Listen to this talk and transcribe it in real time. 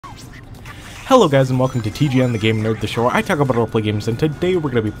Hello guys and welcome to TGN, the Game Nerd, the show where I talk about roleplay games, and today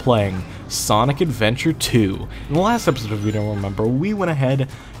we're going to be playing Sonic Adventure 2. In the last episode, if you don't remember, we went ahead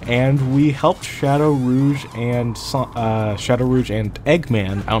and we helped Shadow Rouge and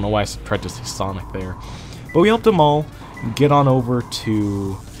Eggman. I don't know why I tried to say Sonic there. But we helped them all get on over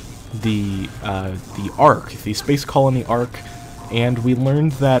to the Ark, the Space Colony Ark, and we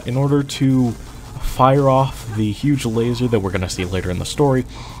learned that in order to fire off the huge laser that we're going to see later in the story,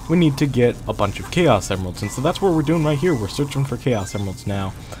 we need to get a bunch of Chaos Emeralds, and so that's what we're doing right here. We're searching for Chaos Emeralds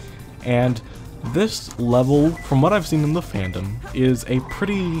now. And this level, from what I've seen in the fandom, is a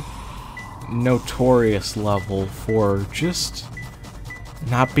pretty notorious level for just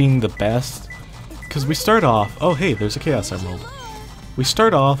not being the best. Because we start off, oh hey, there's a Chaos Emerald. We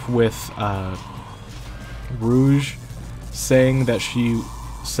start off with Rouge saying that she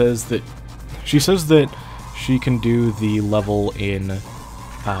says that she can do the level in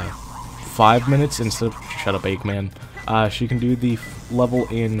 5 minutes instead of... Shut up, Eggman. She can do the level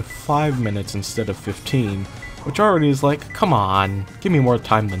in 5 minutes instead of 15, which already is like, come on, give me more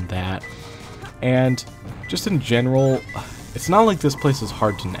time than that. And just in general, it's not like this place is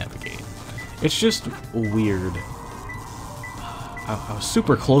hard to navigate. It's just weird. I was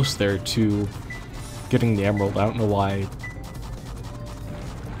super close there to getting the emerald. I don't know why.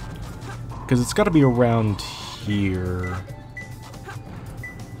 Because it's got to be around here.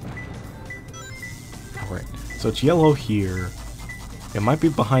 Alright, so it's yellow here. It might be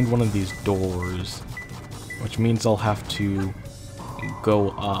behind one of these doors, which means I'll have to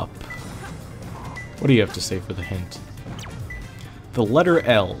go up. What do you have to say for the hint? The letter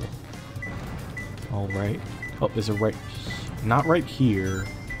L. Alright. Oh, is it right? Not right here.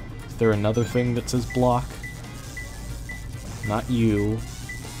 Is there another thing that says block? Not you.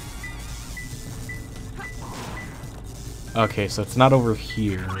 Okay, so it's not over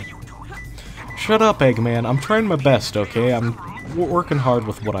here. Shut up, Eggman. I'm trying my best, okay? I'm working hard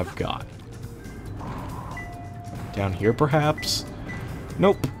with what I've got. Down here, perhaps?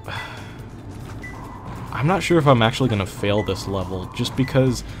 Nope. I'm not sure if I'm actually going to fail this level, just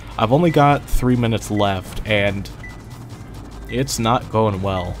because I've only got 3 minutes left, and it's not going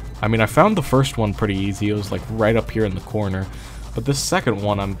well. I mean, I found the first one pretty easy. It was, like, right up here in the corner. But this second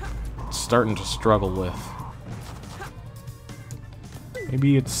one, I'm starting to struggle with.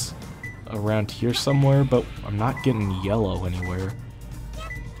 Maybe it's around here somewhere, but I'm not getting yellow anywhere.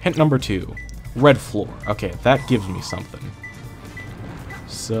 Hint number 2. Red floor. Okay, that gives me something.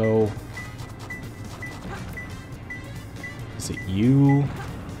 So... is it you?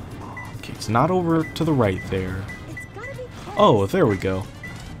 Okay, it's not over to the right there. Oh, there we go.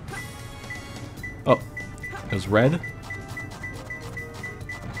 Oh, it was red?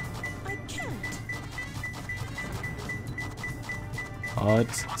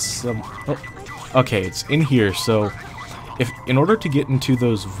 It's some... oh, okay, it's in here, so in order to get into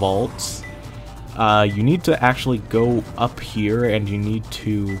those vaults, you need to actually go up here, and you need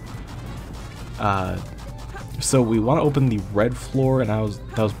to, so we want to open the red floor, and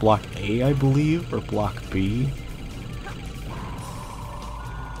that was block A, I believe, or block B.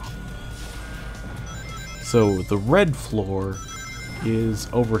 So the red floor is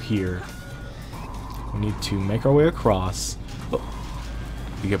over here. We need to make our way across. Oh.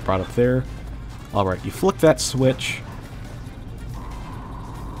 You get brought up there. Alright, you flick that switch.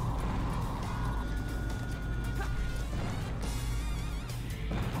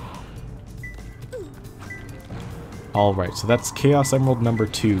 Alright, so that's Chaos Emerald number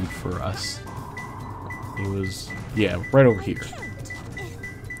 2 for us. It was, yeah, right over here.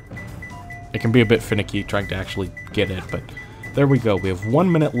 It can be a bit finicky trying to actually get it, but there we go. We have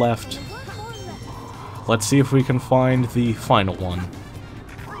 1 minute left. Let's see if we can find the final one.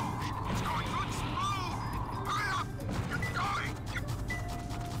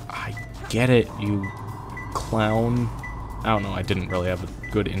 Get it, you clown. I don't know, I didn't really have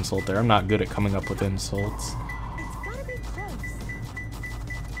a good insult there. I'm not good at coming up with insults.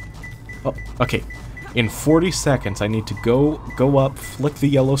 Oh, okay. In 40 seconds, I need to go up, flick the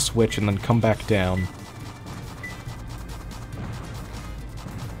yellow switch, and then come back down.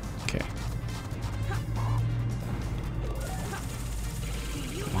 Okay.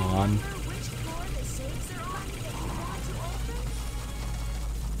 Come on.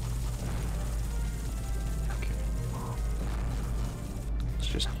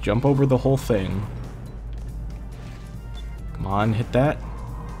 Just jump over the whole thing. Come on, hit that.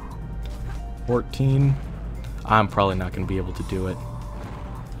 14. I'm probably not going to be able to do it.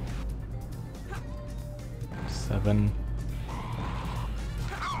 7.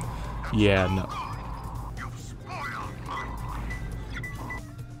 Yeah, no.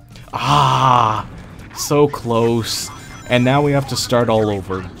 Ah! So close. And now we have to start all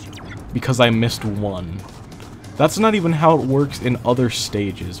over. Because I missed one. That's not even how it works in other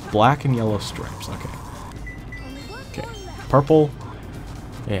stages. Black and yellow stripes. Okay. Okay. Purple.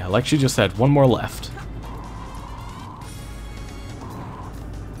 Yeah, like she just said, one more left.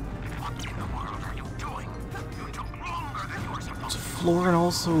 It's a floor and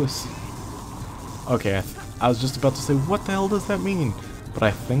also a... Okay, I was just about to say, what the hell does that mean? But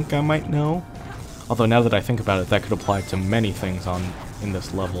I think I might know. Although now that I think about it, that could apply to many things in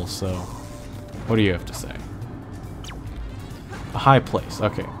this level, so... What do you have to say? A high place.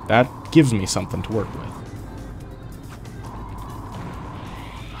 Okay, that gives me something to work with.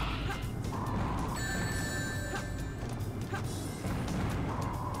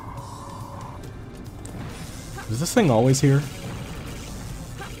 Is this thing always here?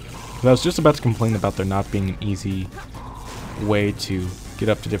 'Cause I was just about to complain about there not being an easy way to get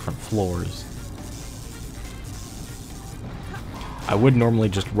up to different floors. I would normally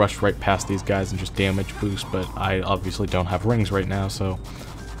just rush right past these guys and just damage boost, but I obviously don't have rings right now, so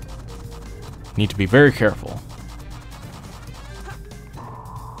need to be very careful.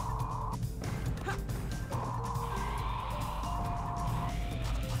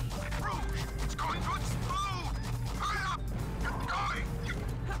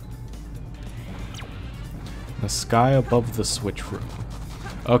 The sky above the switch room.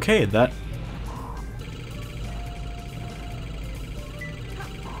 Okay, that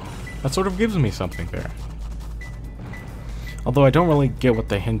sort of gives me something there. Although I don't really get what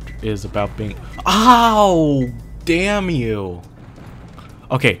the hint is about being... Ow! Damn you!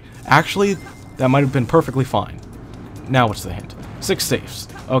 Okay, actually, that might have been perfectly fine. Now what's the hint? 6 safes.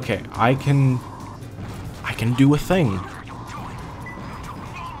 Okay, I can do a thing.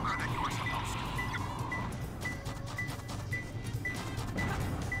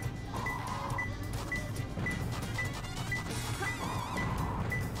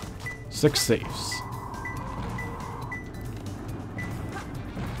 Six safes.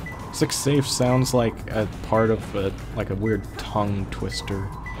 6 safes sounds like a part of a weird tongue twister.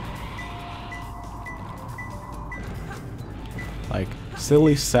 Like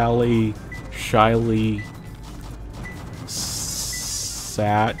Silly Sally shyly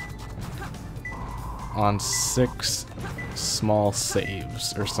sat on 6 small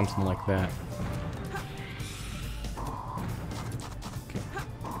saves or something like that.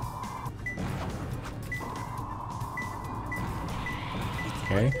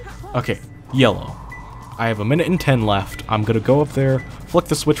 Okay, yellow. I have 1 minute and 10 left. I'm gonna go up there, flick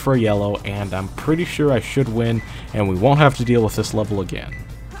the switch for a yellow, and I'm pretty sure I should win, and we won't have to deal with this level again.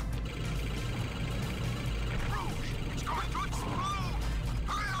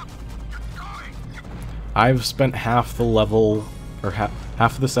 I've spent half the level, or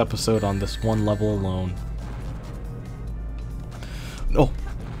half of this episode on this one level alone. Oh!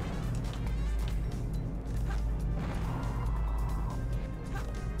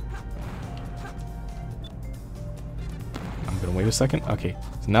 Wait a second. Okay,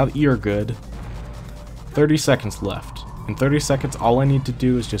 so now that you're good, 30 seconds left. In 30 seconds, all I need to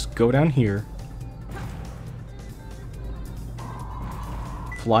do is just go down here,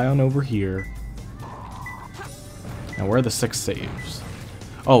 fly on over here, and where are the 6 saves?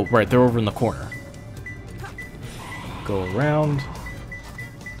 Oh, right, they're over in the corner. Go around.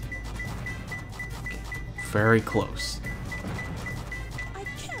 Very close.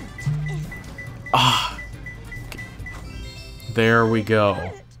 Ah! There we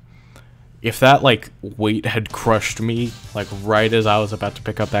go. If that, like, weight had crushed me, like, right as I was about to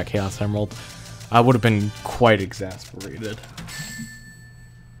pick up that Chaos Emerald, I would have been quite exasperated.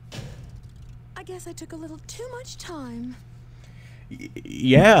 I guess I took a little too much time.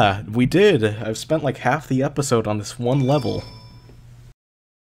 Yeah, we did. I've spent, like, half the episode on this one level.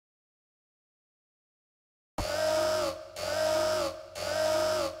 I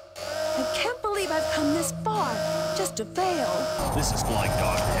can't believe I've come this far, just to fail. This is Flying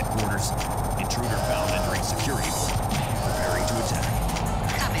Dog to headquarters. Intruder found entering security vault. Preparing to attack.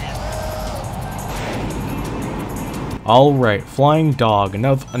 Copy that. Alright, Flying Dog,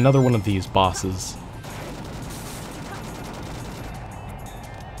 another one of these bosses.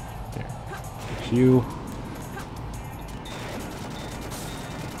 There. There's you.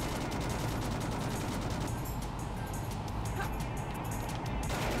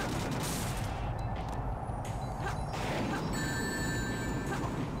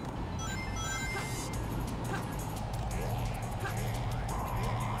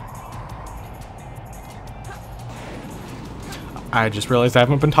 I just realized I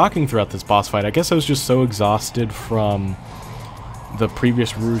haven't been talking throughout this boss fight. I guess I was just so exhausted from the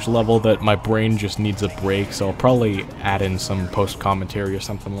previous Rouge level that my brain just needs a break, so I'll probably add in some post-commentary or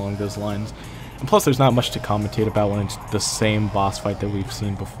something along those lines. And plus, there's not much to commentate about when it's the same boss fight that we've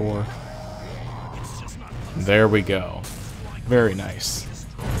seen before. There we go. Very nice.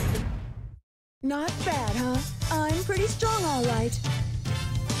 Not bad, huh? I'm pretty strong, all right.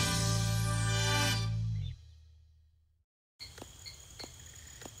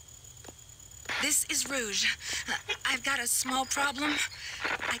 This is Rouge. I've got a small problem.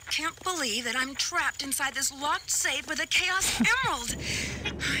 I can't believe that I'm trapped inside this locked safe with a Chaos Emerald.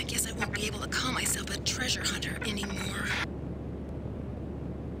 I guess I won't be able to call myself a treasure hunter anymore.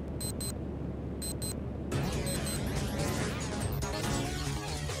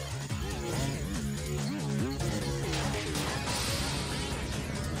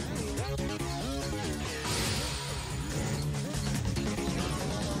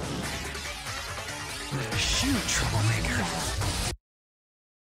 Shoot, troublemaker.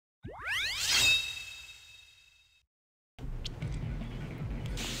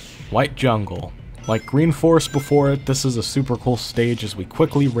 White Jungle. Like Green Forest before it, this is a super cool stage as we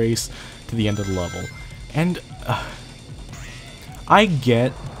quickly race to the end of the level. And I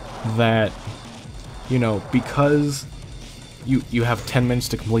get that, you know, because you have 10 minutes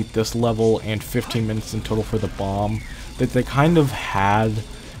to complete this level and 15 minutes in total for the bomb, that they kind of had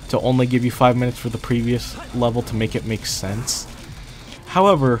to only give you 5 minutes for the previous level to make it make sense.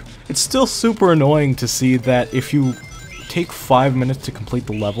 However, it's still super annoying to see that if you take 5 minutes to complete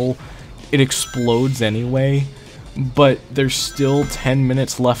the level, it explodes anyway, but there's still 10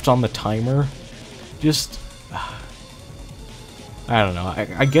 minutes left on the timer. Just, I don't know,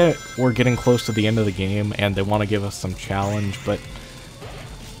 I get it, we're getting close to the end of the game and they want to give us some challenge, but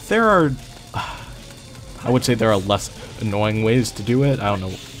there are, I would say there are less annoying ways to do it. I don't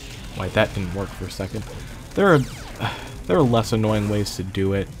know why that didn't work for a second. There are less annoying ways to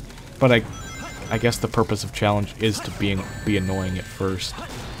do it, but I guess the purpose of challenge is to be annoying at first.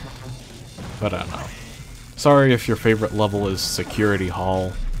 But I don't know. Sorry if your favorite level is Security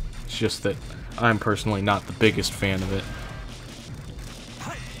Hall. It's just that I'm personally not the biggest fan of it.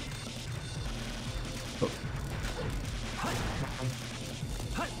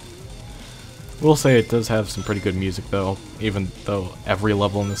 We'll say it does have some pretty good music though, even though every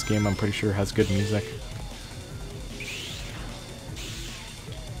level in this game I'm pretty sure has good music.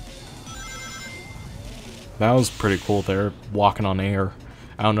 That was pretty cool there, walking on air.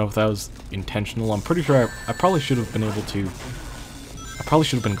 I don't know if that was intentional. I'm pretty sure I probably should have been able to... I probably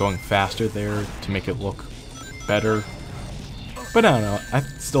should have been going faster there to make it look better. But I don't know, I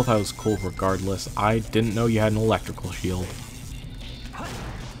still thought it was cool regardless. I didn't know you had an electrical shield.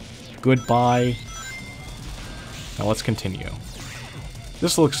 Goodbye. Now let's continue.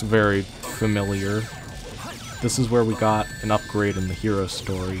 This looks very familiar. This is where we got an upgrade in the hero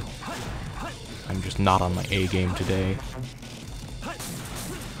story. I'm just not on my A game today.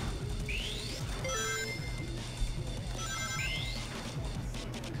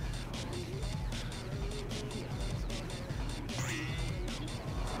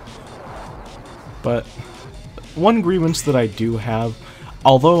 But one grievance that I do have,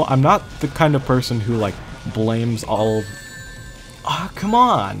 although I'm not the kind of person who, like, blames all of... Ah, come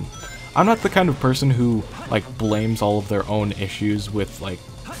on! I'm not the kind of person who, like, blames all of their own issues with, like,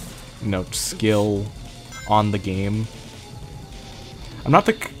 you know, skill on the game. I'm not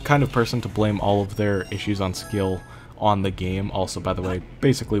the kind of person to blame all of their issues on skill on the game. Also, by the way,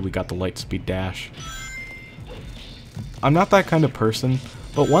 basically we got the Lightspeed Dash. I'm not that kind of person,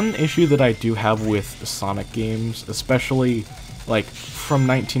 but one issue that I do have with Sonic games, especially, like, from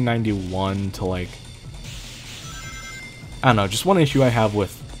 1991 to, like, I don't know, just one issue I have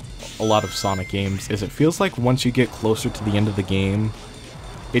with a lot of Sonic games is it feels like once you get closer to the end of the game,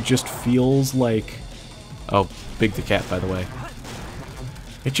 it just feels like... Oh, Big the Cat, by the way.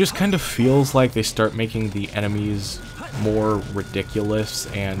 It just kind of feels like they start making the enemies more ridiculous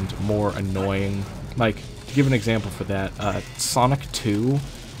and more annoying. Like, to give an example for that, Sonic 2,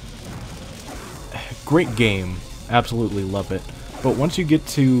 great game, absolutely love it. But once you get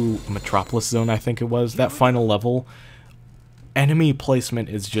to Metropolis Zone, I think it was, that final level, enemy placement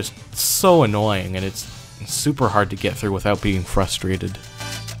is just so annoying, and it's super hard to get through without being frustrated.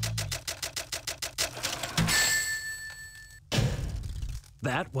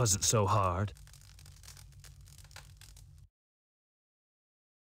 That wasn't so hard.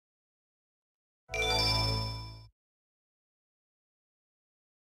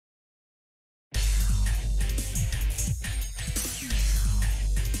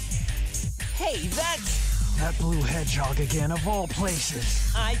 Hey, that's... That blue hedgehog again, of all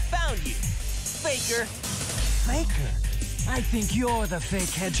places. I found you. Faker. Faker? I think you're the fake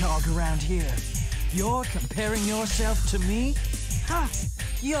hedgehog around here. You're comparing yourself to me? Ha!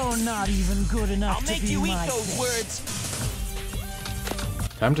 You're not even good enough to be my... I'll make you eat those words.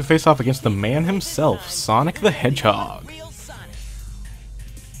 Time to face off against the man himself, Sonic the Hedgehog. Real Sonic.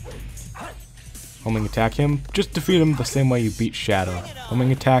 Homing attack him, just defeat him the same way you beat Shadow.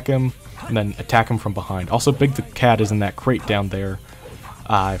 Homing attack him, and then attack him from behind. Also, Big the Cat is in that crate down there.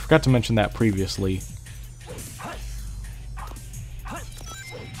 I forgot to mention that previously.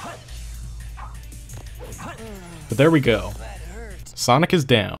 But there we go. Sonic is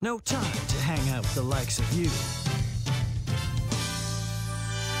down. No time to hang out with the likes of you.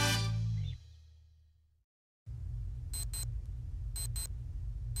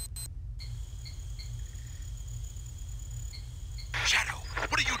 Shadow,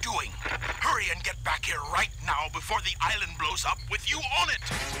 what are you doing? Hurry and get back here right now before the island blows up with you on it!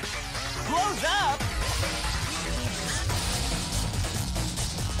 Blows up?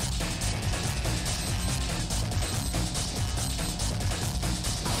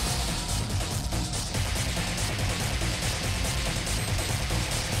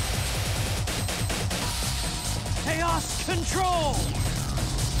 Chaos Control!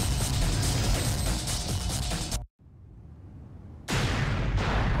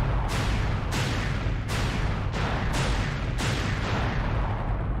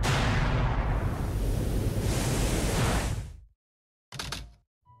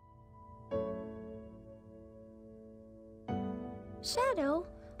 Shadow,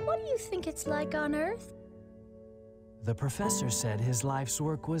 what do you think it's like on Earth? The professor said his life's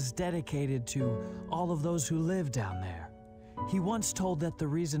work was dedicated to all of those who live down there. He once told that the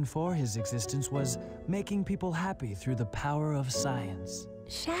reason for his existence was making people happy through the power of science.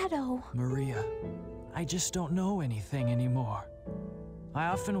 Shadow. Maria, I just don't know anything anymore. I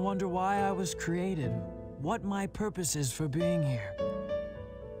often wonder why I was created, what my purpose is for being here.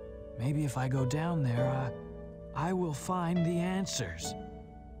 Maybe if I go down there, I will find the answers.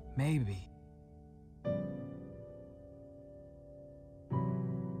 Maybe.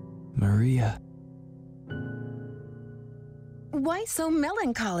 Maria. Why so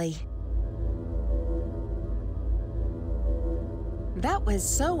melancholy? That was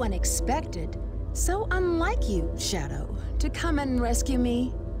so unexpected, so unlike you, Shadow, to come and rescue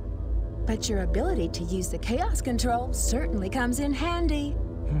me. But your ability to use the Chaos Control certainly comes in handy.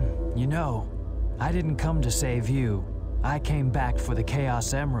 You know, I didn't come to save you. I came back for the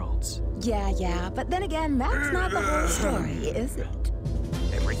Chaos Emeralds. Yeah, but then again, that's not the whole story, is it?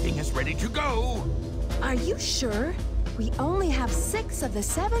 Everything is ready to go! Are you sure? We only have 6 of the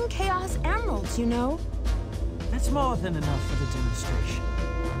 7 Chaos Emeralds, you know. That's more than enough for the demonstration.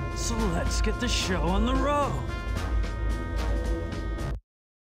 So let's get the show on the road.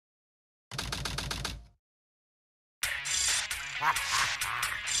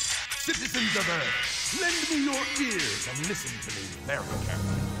 Citizens of Earth, lend me your ears and listen to me very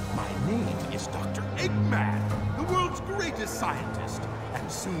carefully. My name is Dr. Eggman, the world's greatest scientist,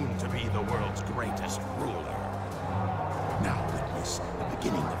 and soon to be the world's greatest ruler. Now witness the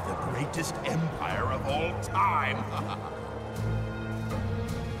beginning of the greatest empire of all time.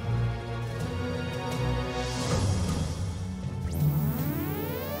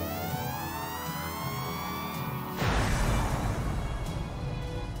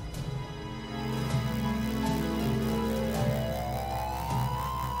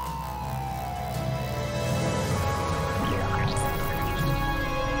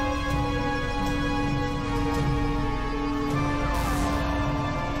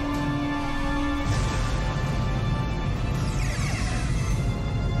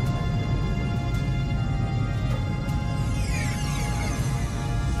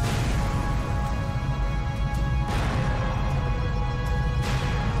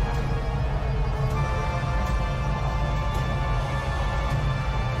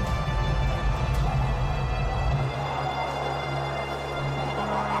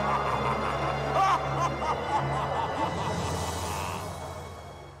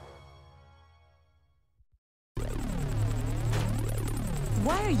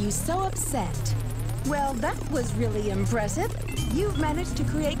 Why are you so upset? Well, that was really impressive. You've managed to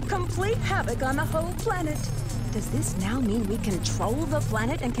create complete havoc on the whole planet. Does this now mean we control the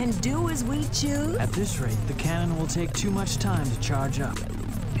planet and can do as we choose? At this rate, the cannon will take too much time to charge up.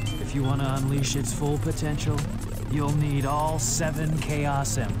 If you want to unleash its full potential, you'll need all 7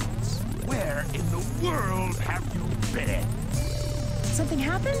 Chaos Emeralds. Where in the world have you been? Something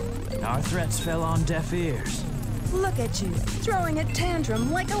happened? Our threats fell on deaf ears. Look at you, throwing a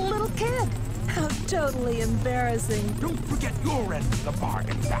tantrum like a little kid. How totally embarrassing. Don't forget your end of the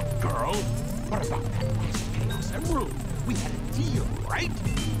bargain, Batgirl. What about that last Chaos Emerald? We had a deal, right?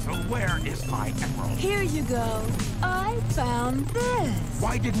 So where is my emerald? Here you go. I found this.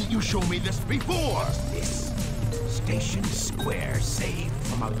 Why didn't you show me this before? This Station Square saved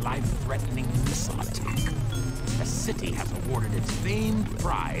from a life-threatening missile attack. The city has awarded its famed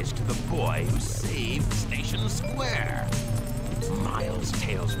prize to the boy who saved Station Square. Miles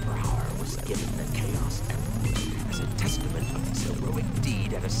Tails per hour was given the Chaos Emerald as a testament of his heroic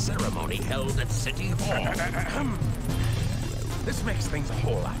deed at a ceremony held at City Hall. This makes things a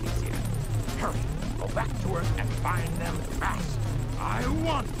whole lot easier. Hurry, go back to Earth and find them fast. I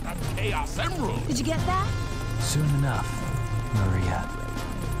want that Chaos Emerald! Did you get that? Soon enough, Maria.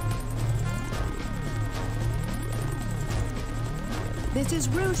 This is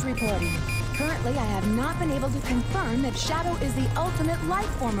Rouge reporting. Currently, I have not been able to confirm if Shadow is the ultimate life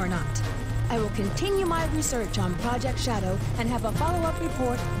form or not. I will continue my research on Project Shadow and have a follow-up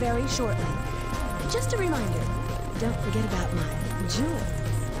report very shortly. Just a reminder, don't forget about my jewels.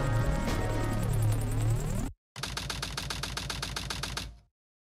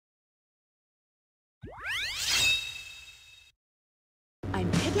 I'm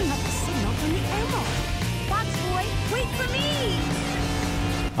picking up a signal from the emerald. Fox Boy, wait for me!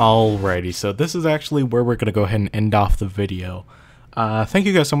 Alrighty, so this is actually where we're going to go ahead and end off the video. Thank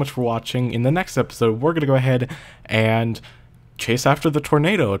you guys so much for watching. In the next episode, we're going to go ahead and chase after the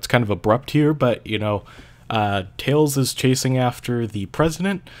tornado. It's kind of abrupt here, but, you know, Tails is chasing after the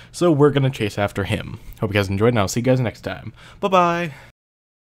president, so we're going to chase after him. Hope you guys enjoyed, and I'll see you guys next time. Bye-bye!